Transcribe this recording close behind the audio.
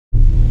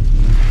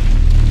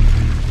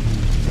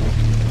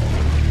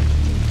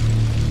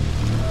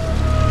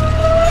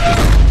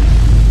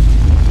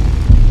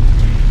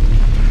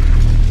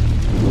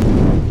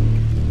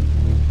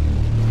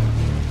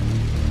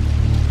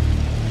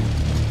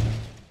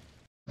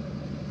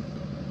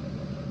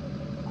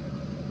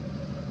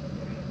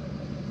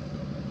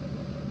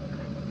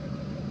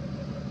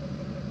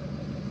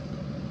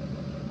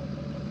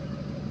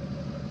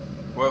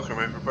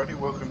Welcome everybody,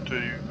 welcome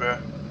to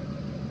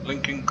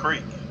Lincoln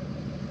Creek.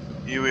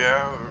 Here we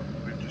are,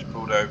 we just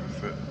pulled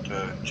over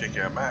to check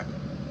our map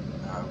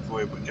of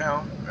where we're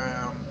going.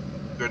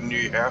 We've got a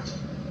new house,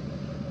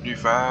 new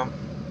farm.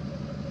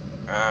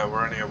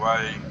 We're on our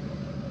way.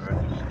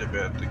 Just step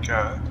out the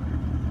car.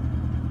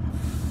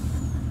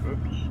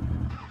 Oops.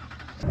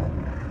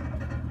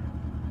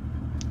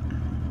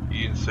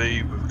 You can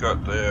see we've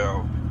got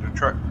the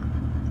truck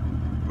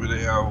with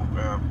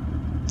our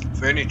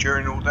furniture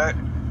and all that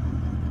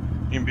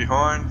in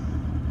behind.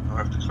 I'll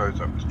have to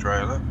close up this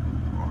trailer.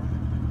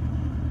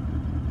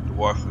 The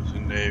wife was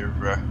in there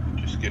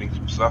just getting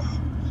some stuff,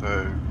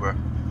 so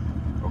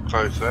I'll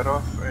close that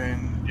off,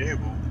 and yeah,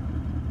 we'll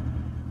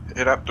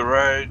head up the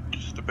road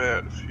just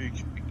about a few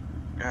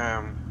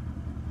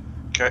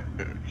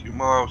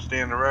miles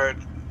down the road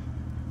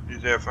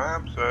is our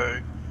farm. So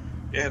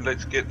yeah,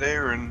 let's get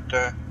there and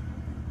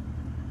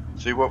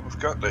see what we've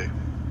got there.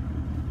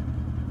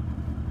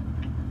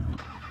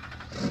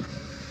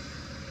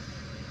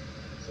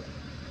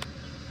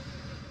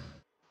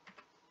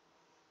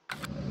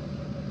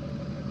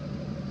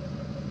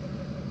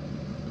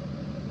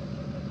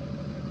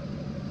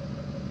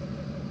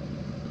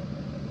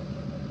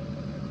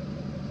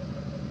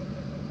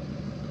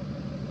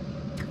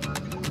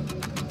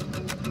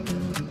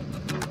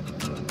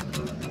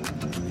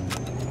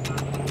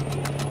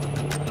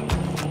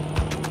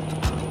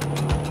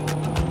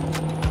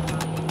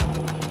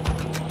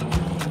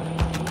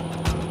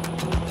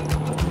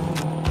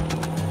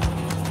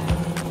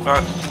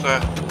 Nice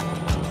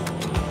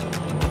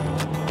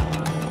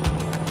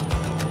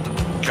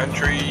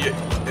country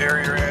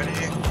area out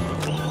here.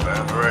 Oops,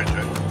 down the road,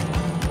 Joe.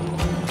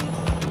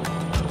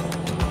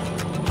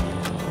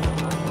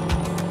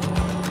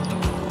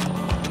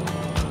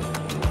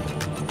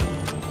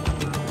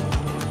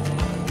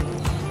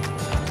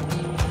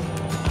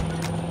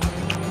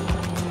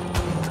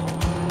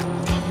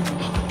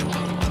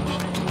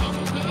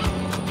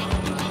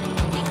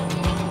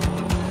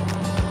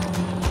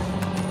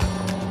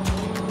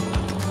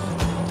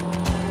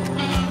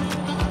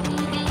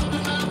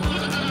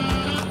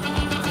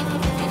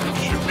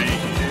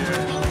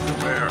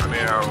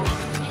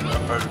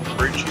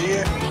 Bridge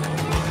here to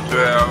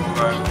our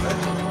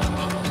left.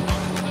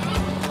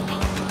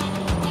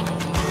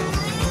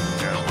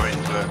 Can't wait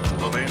to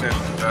pull in, and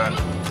there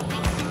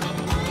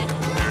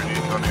it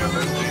is on our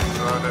left hand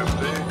side over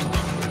there.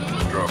 There's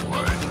the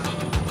driveway.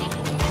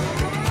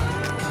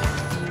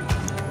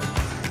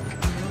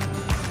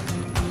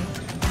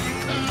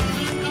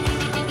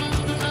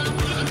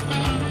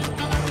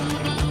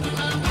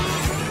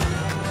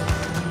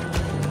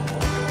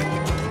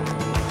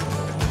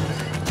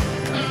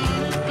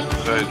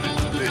 So this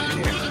is it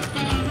here.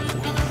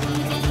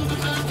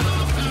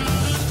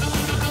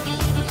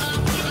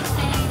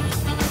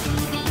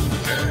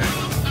 Okay.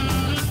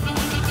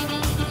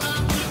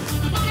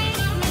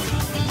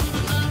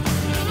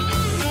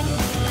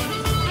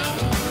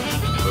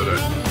 Thought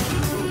I'd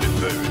pull this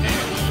over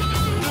here.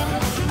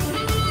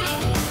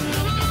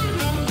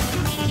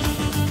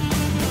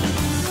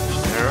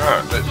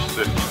 Alright, let's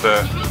just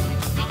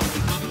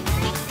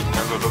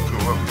have a look at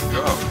what we've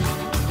got.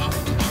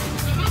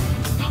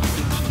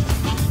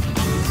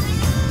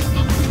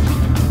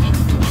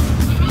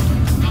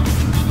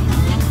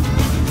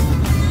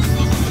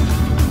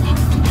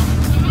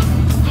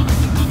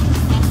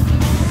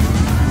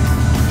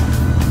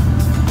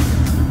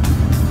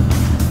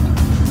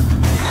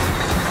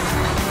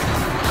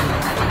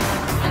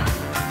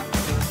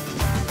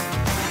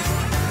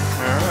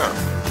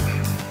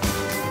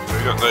 We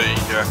got the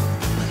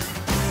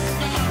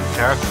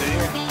house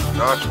here,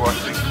 nice white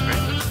picket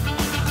fence.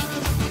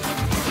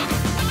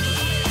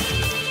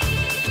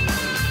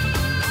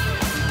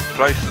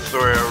 Place to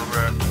store our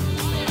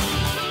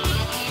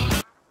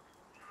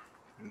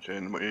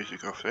turn the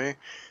music off there.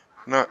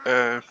 Not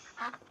a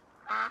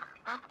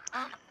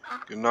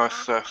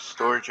nice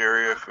storage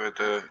area for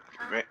the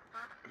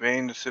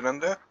van to sit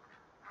under.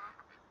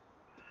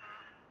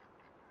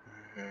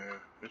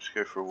 Let's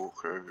go for a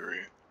walk over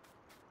here.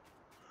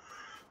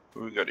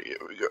 What we got here?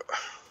 We got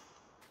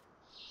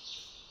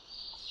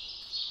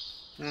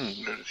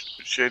got a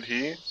shed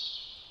here.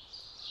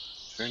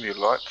 Is there any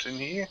lights in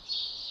here?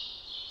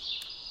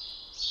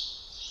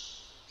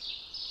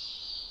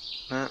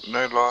 No,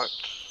 no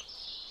lights.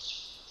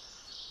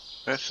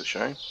 That's a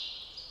shame.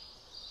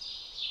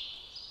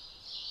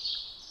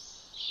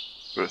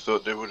 Would have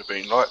thought there would have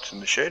been lights in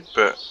the shed,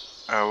 but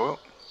oh well.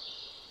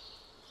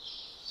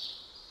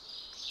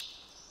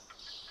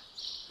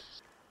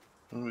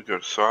 And we've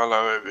got a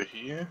silo over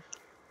here.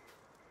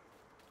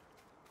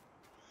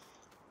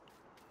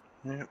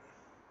 Yep.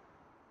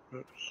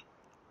 Oops.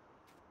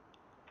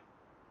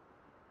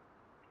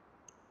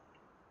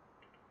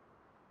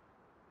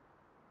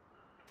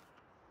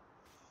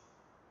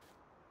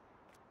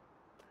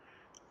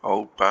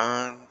 Old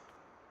barn.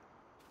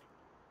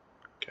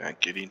 Can't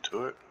get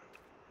into it.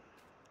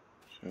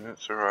 So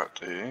that's alright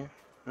there.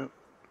 Yep.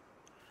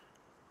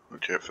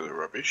 Watch out for the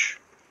rubbish.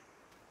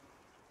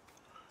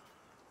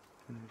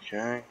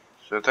 Okay,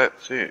 So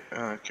that's it.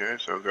 Okay,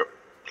 so I've got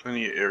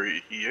plenty of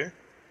area here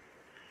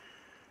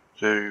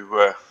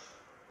to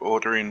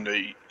order in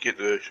get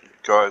the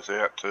guys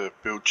out to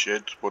build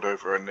sheds,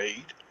 whatever I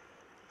need.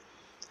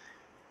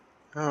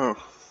 Oh,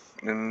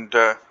 and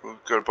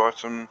we've got to buy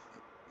some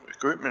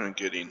equipment and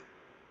get in.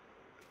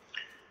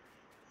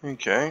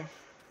 Okay,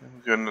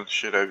 we've got another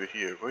shed over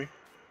here, have we?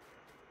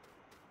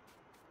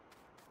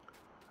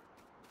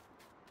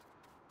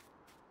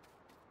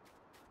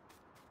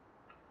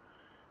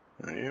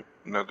 Oh, yep,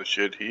 another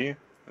shed here.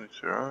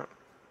 That's alright.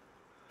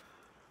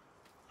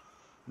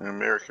 An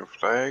American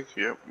flag.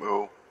 Yep,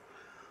 we'll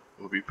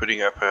be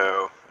putting up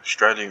our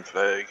Australian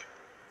flag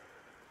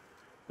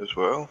as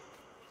well.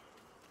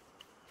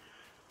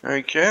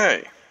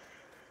 Okay,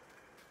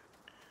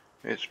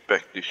 let's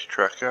back this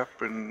truck up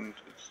and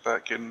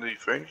start getting the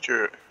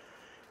furniture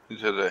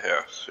into the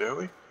house, shall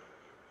we?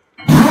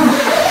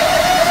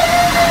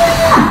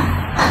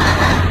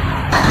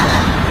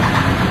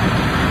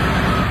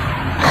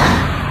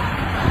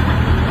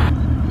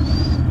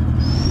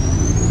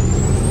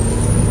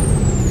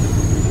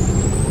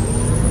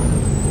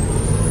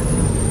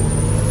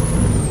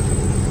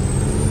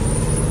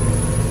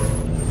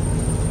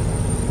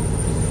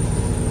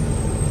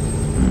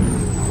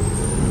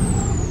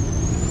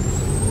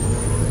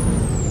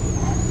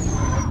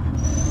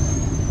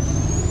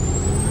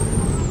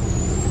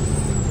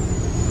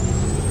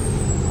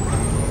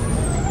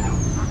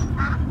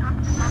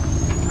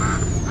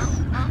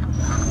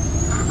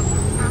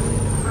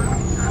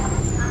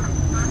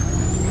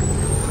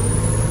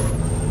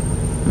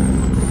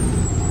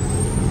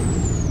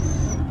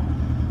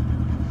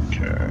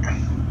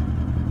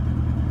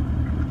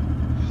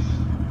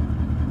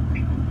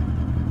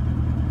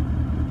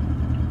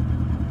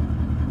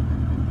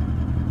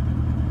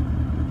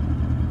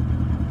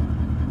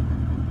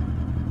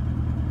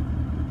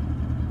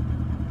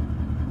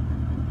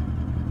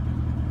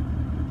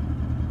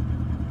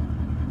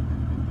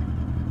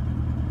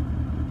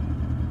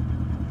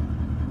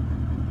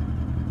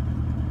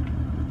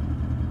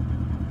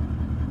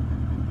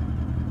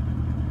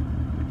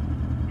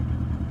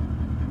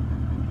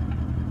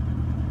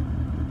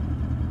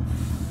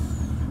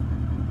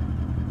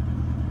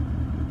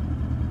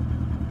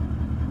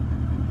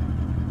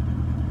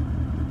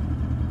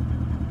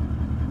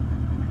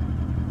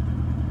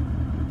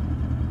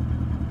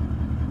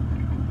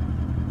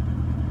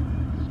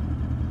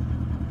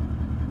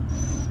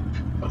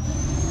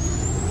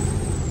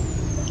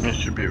 This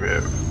should be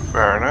about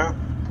far enough.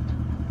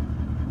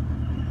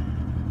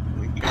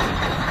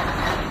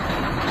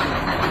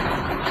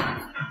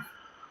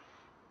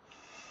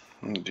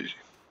 Okay.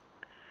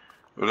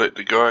 We'll let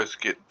the guys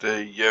get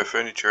the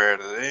furniture out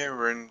of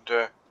there and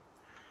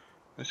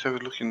let's have a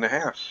look in the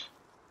house.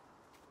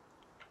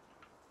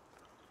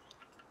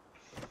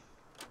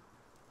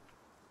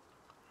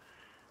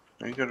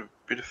 We've got a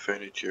bit of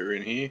furniture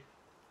in here.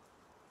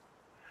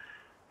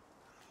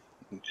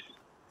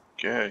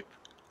 Okay.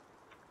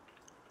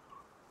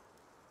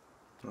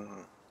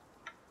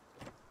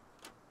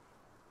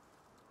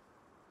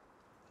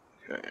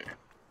 Okay.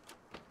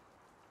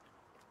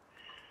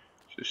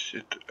 Just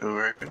sit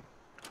over open.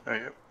 Oh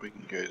yep, we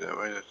can go that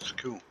way, that's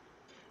cool.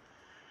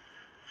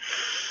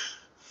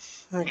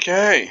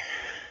 Okay.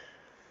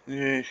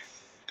 Yeah,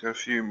 got a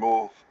few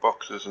more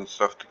boxes and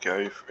stuff to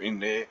go in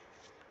there.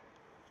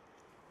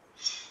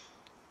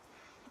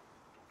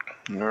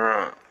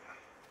 Alright.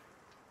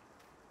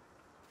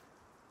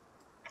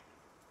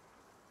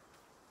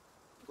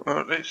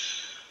 Well,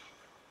 let's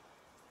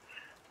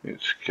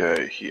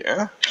go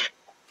here.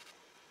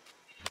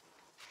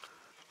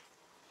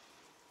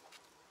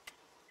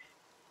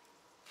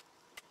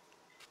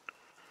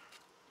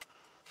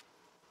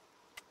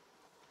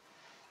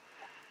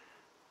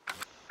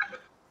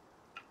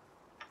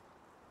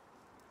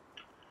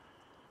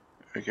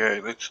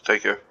 Okay, let's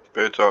take a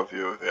bird's eye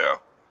view of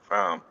our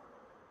farm.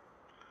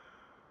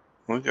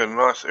 We've got a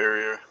nice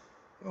area.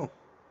 Oh,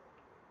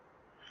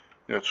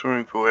 got a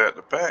swimming pool out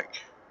the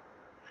back.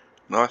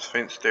 Nice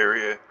fenced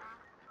area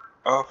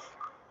off.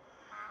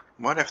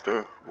 Might have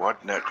to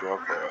widen that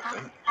driveway, I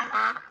think.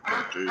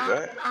 Gotta do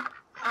that.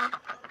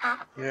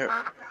 Yep.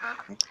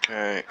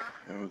 Okay,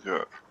 and we've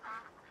got.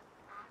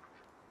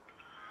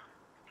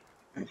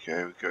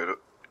 Okay, we've got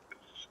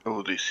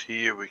all this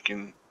here. We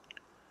can.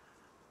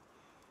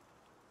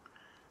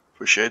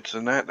 For sheds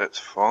and that's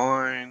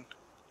fine.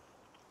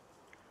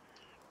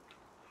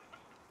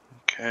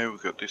 Okay,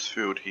 we've got this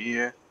field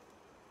here.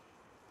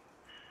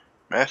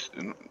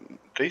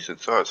 Decent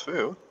sized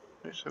field.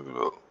 Let's have a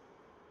look.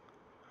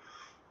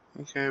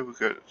 Okay, we've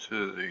got it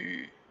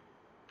to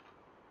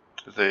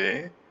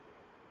there.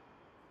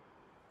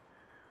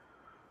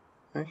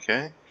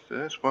 Okay, so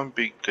that's one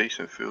big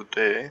decent field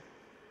there.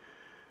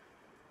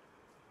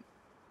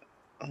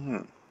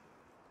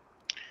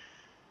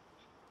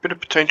 Bit of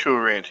potential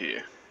around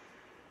here.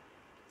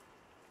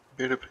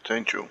 Bit of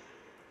potential.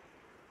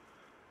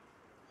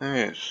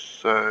 Yes,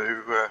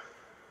 so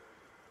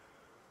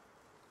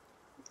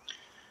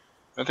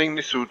I think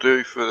this will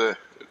do for the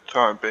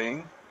time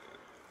being.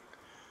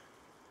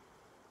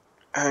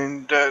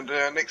 And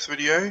the next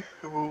video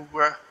we'll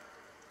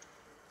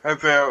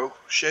have our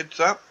sheds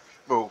up.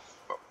 Well,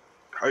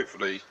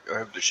 hopefully I'll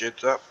have the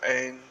sheds up,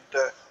 and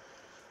the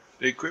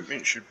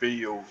equipment should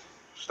be all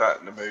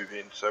starting to move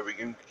in, so we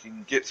can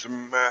get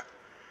some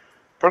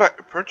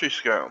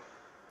produce going.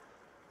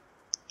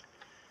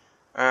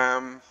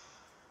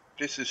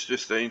 This is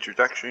just the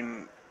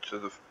introduction to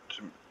the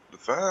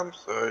farm,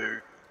 so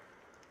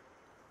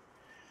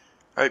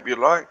hope you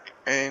like,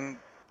 and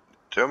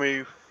tell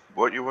me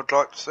what you would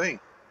like to see.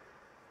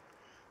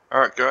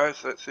 Alright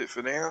guys, that's it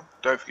for now.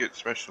 Don't forget to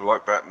smash the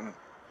like button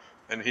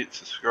and hit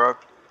subscribe.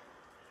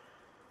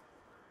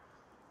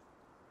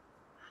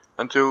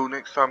 Until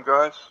next time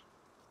guys,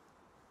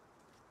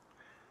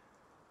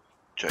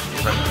 check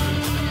you later.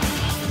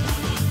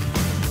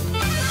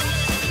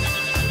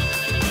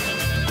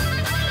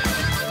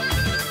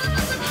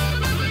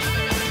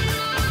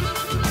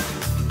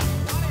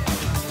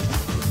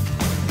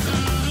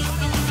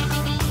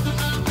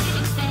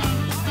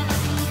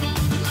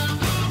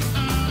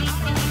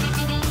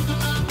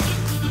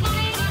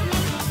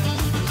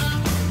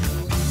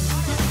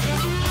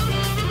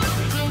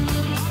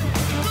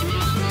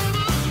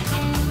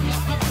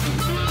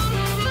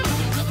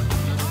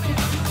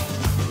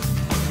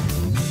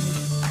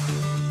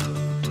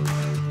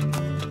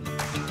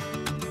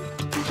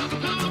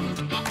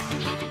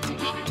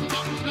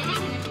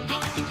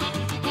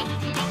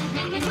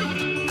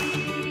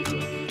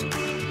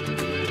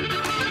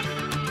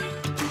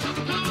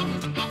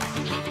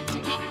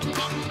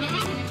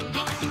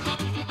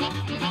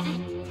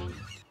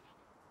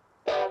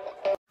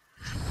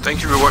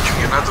 Thank you for watching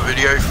another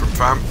video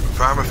from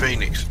Farmer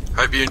Phoenix.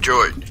 Hope you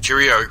enjoyed.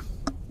 Cheerio.